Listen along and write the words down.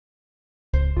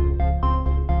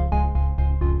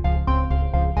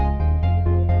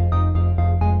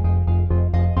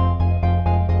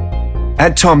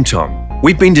At TomTom,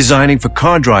 we've been designing for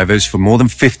car drivers for more than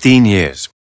 15 years.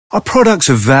 Our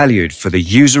products are valued for the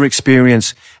user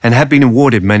experience and have been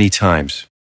awarded many times.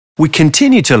 We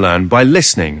continue to learn by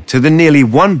listening to the nearly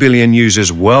 1 billion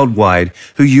users worldwide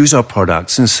who use our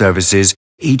products and services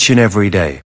each and every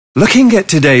day. Looking at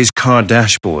today's car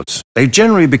dashboards, they've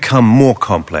generally become more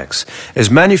complex as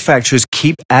manufacturers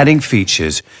keep adding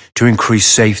features to increase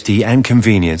safety and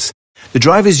convenience. The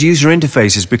driver's user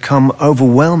interface has become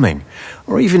overwhelming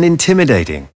or even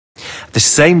intimidating. At the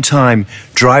same time,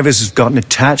 drivers have gotten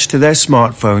attached to their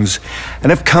smartphones and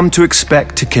have come to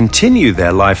expect to continue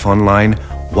their life online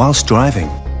whilst driving.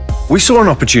 We saw an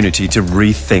opportunity to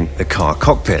rethink the car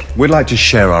cockpit. We'd like to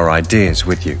share our ideas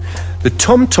with you. The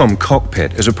TomTom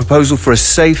Cockpit is a proposal for a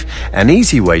safe and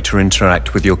easy way to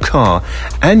interact with your car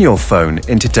and your phone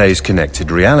in today's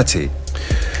connected reality.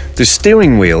 The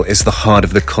steering wheel is the heart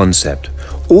of the concept.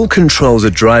 All controls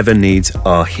a driver needs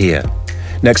are here.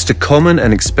 Next to common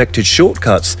and expected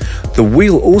shortcuts, the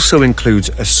wheel also includes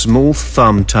a small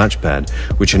thumb touchpad,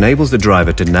 which enables the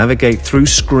driver to navigate through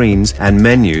screens and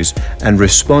menus and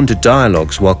respond to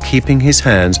dialogues while keeping his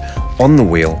hands on the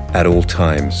wheel at all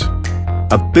times.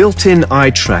 A built-in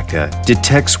eye tracker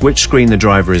detects which screen the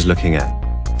driver is looking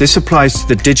at. This applies to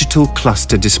the digital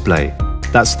cluster display.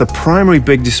 That's the primary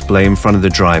big display in front of the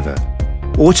driver,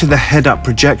 or to the head-up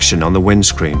projection on the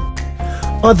windscreen.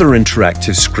 Other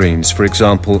interactive screens, for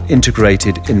example,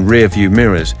 integrated in rear-view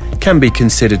mirrors, can be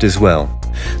considered as well.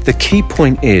 The key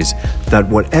point is that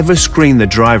whatever screen the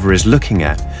driver is looking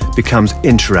at becomes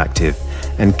interactive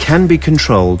and can be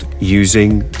controlled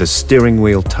using the steering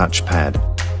wheel touchpad.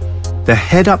 The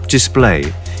head-up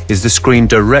display is the screen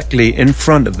directly in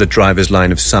front of the driver's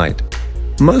line of sight.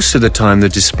 Most of the time the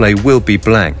display will be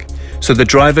blank, so the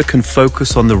driver can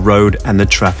focus on the road and the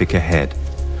traffic ahead.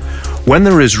 When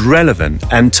there is relevant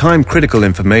and time-critical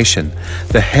information,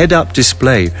 the head-up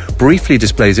display briefly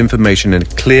displays information in a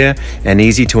clear and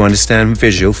easy-to-understand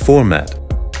visual format.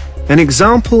 An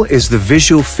example is the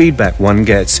visual feedback one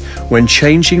gets when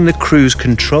changing the cruise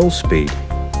control speed.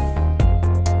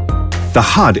 The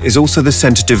HUD is also the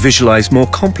center to visualize more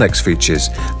complex features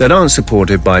that aren't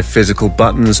supported by physical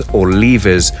buttons or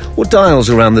levers or dials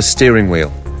around the steering wheel.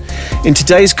 In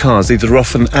today's cars, these are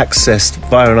often accessed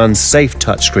via an unsafe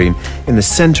touchscreen in the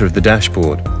center of the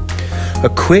dashboard.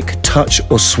 A quick touch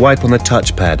or swipe on the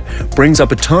touchpad brings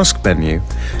up a task menu,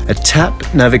 a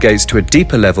tap navigates to a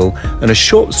deeper level, and a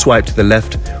short swipe to the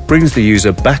left brings the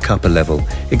user back up a level,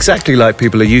 exactly like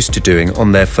people are used to doing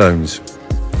on their phones.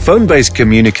 Phone-based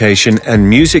communication and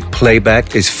music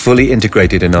playback is fully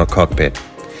integrated in our cockpit.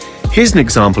 Here's an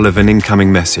example of an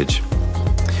incoming message.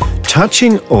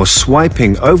 Touching or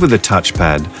swiping over the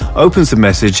touchpad opens the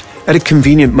message at a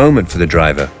convenient moment for the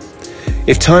driver.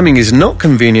 If timing is not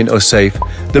convenient or safe,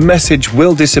 the message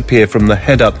will disappear from the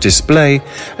head-up display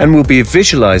and will be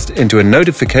visualized into a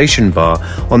notification bar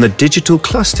on the digital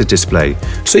cluster display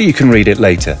so you can read it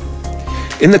later.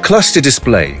 In the cluster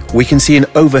display, we can see an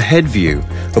overhead view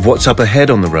of what's up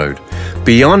ahead on the road,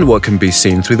 beyond what can be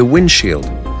seen through the windshield.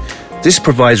 This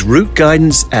provides route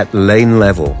guidance at lane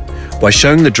level by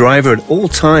showing the driver at all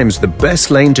times the best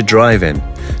lane to drive in,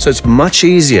 so it's much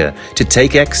easier to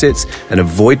take exits and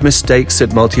avoid mistakes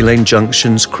at multi-lane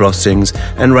junctions, crossings,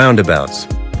 and roundabouts.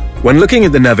 When looking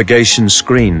at the navigation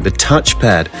screen, the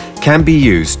touchpad can be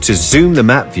used to zoom the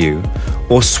map view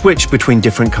or switch between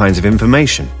different kinds of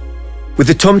information. With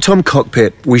the TomTom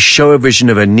Cockpit, we show a vision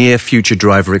of a near-future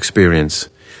driver experience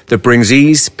that brings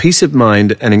ease, peace of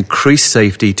mind, and increased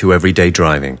safety to everyday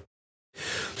driving.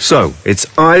 So, it's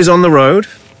eyes on the road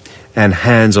and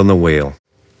hands on the wheel.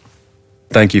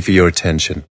 Thank you for your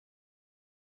attention.